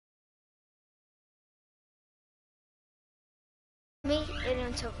me,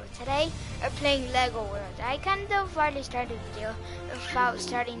 Aiden Silver. Today, we're playing Lego World. I kind of already started the video without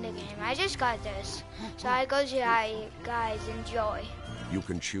starting the game. I just got this, so I go to you guys enjoy. You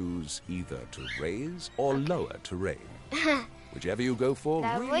can choose either to raise or lower terrain. Whichever you go for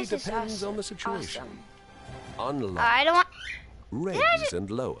That really voice is depends on the situation. Awesome. Unlock, I don't want... raise and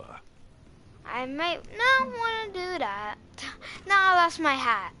lower. I might not want to do that. No, I lost my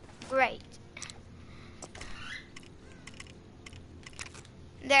hat. Great.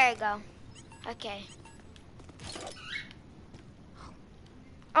 There you go. Okay.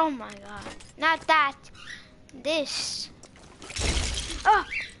 Oh my god. Not that. This. Oh!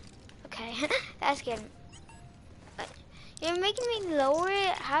 Okay. That's scared me. You're making me lower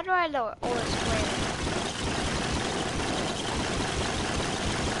it? How do I lower it? Oh, it's square.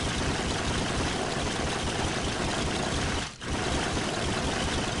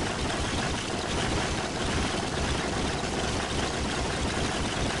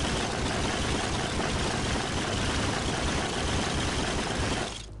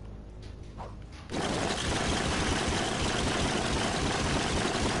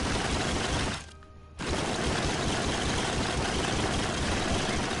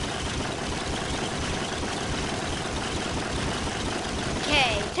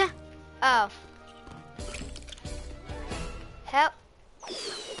 Oh. Help.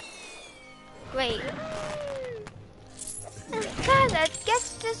 Wait. God, I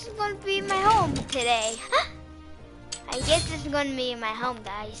guess this is going to be my home today. I guess this is going to be my home,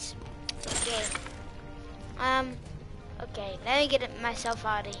 guys. Okay. Okay, let me get myself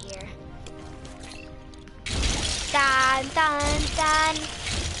out of here. Dun, dun, dun.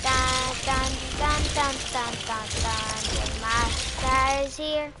 Dun, dun, dun, dun, dun, dun, dun. The master is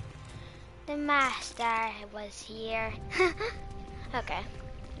here. The master was here. Okay,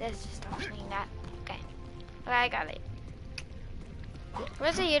 let's just stop saying that. Okay, I got it.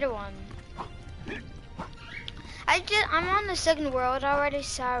 Where's the other one? I'm on the second world already.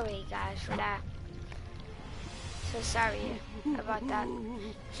 Sorry, guys, for that. So sorry about that.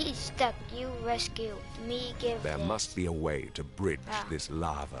 He's stuck. You rescue me. Give There this. must be a way to bridge this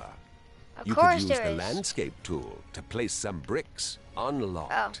lava. Of You course could use there the is. landscape tool to place some bricks.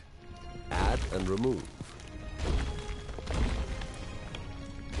 Unlocked. Oh. Add and remove.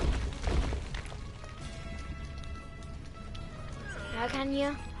 How can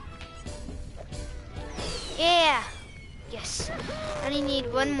you? Yeah. Yes. I only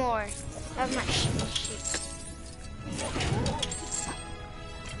need one more. Have my sheep.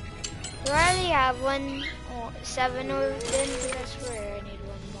 Do I already have 7 or then? That's where I need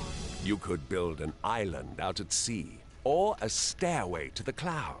one more. You could build an island out at sea or a stairway to the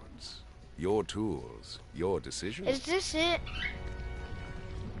clouds. Your tools, your decision. Is this it?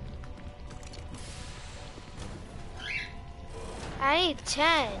 I need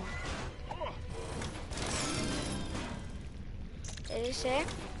 10. Is this it?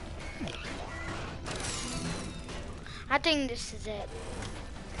 I think this is it.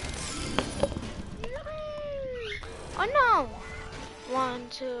 Oh no! 1,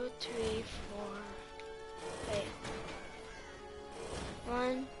 2, 3, 4. Wait.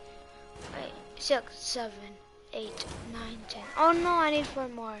 1, 6, 7, 8, 9, 10. Oh no, I need 4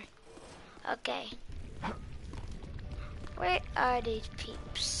 more. Okay. Where are these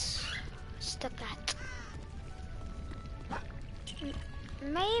peeps? Stuck at.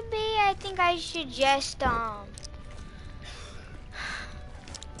 Maybe I think I should just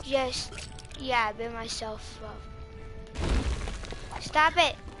yeah, build myself up. Stop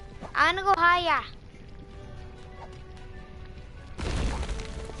it! I wanna go higher.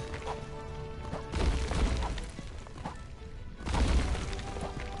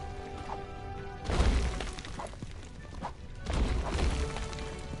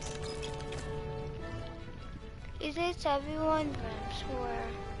 Is this everyone? I'm sure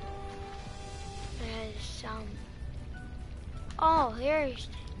there's some. Oh, here's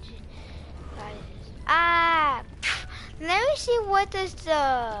guys. Ah, let me see what is the.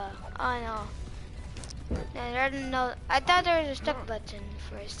 Oh no, no. I thought there was a stuck button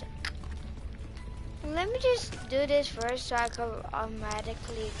first. Let me just do this first so I can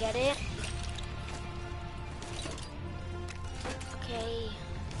automatically get it. Okay.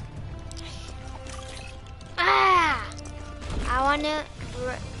 Ah! I wanna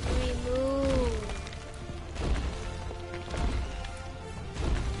remove.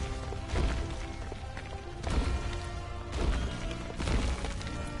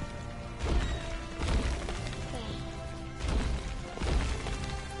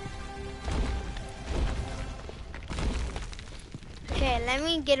 Okay, let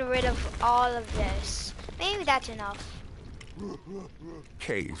me get rid of all of this. Maybe that's enough.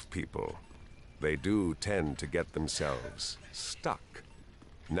 Cave people. They do tend to get themselves stuck.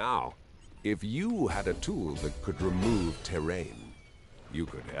 Now, if you had a tool that could remove terrain, you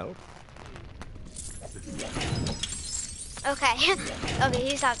could help. Okay. Okay,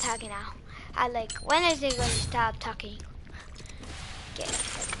 he stopped talking now. When is he going to stop talking? Okay.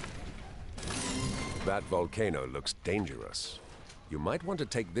 That volcano looks dangerous. You might want to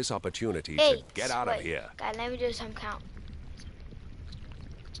take this opportunity Hey, to get out of here. God, let me do some count.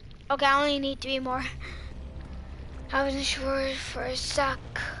 Okay, I only need 3 more. I wasn't sure for a sec.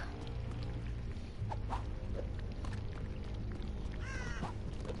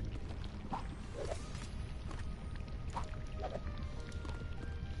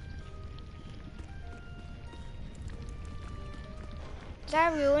 Did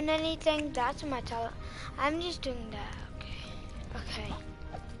I ruin anything? That's my talent. I'm just doing that. Okay. Okay.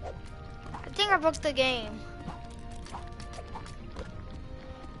 I think I broke the game.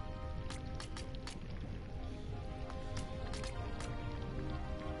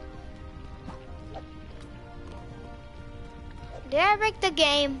 Did I break the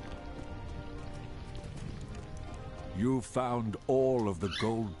game? You found all of the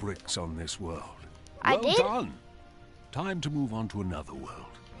gold bricks on this world. I Well did? done. Time to move on to another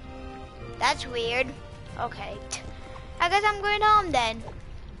world. That's weird. Okay. I guess I'm going home then.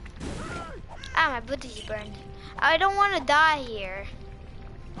 Ah, my booty's burned. I don't want to die here.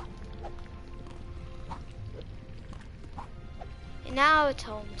 And now it's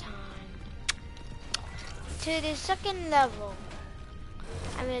home time. To the second level.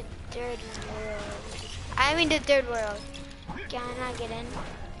 I'm in the third world. I'm in the third world. Can I get in?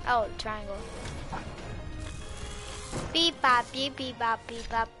 Oh, triangle. Beep bop beep beep bop beep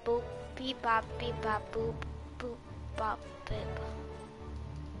bop boop beep bop boop boop bop beep.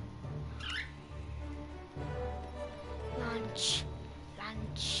 Lunch,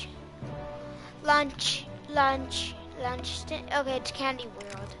 lunch, lunch, lunch, lunch. Okay, it's Candy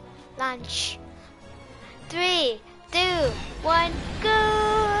World. Lunch. 3, 2, 1,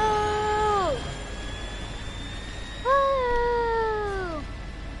 go! Woo!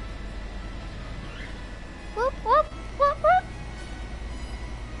 Whoop whoop whoop whoop.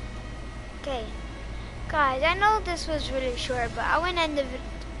 Okay, guys, I know this was really short, but I want to end the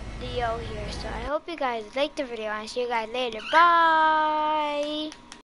video here. So I hope you guys liked the video, and see you guys later. Bye.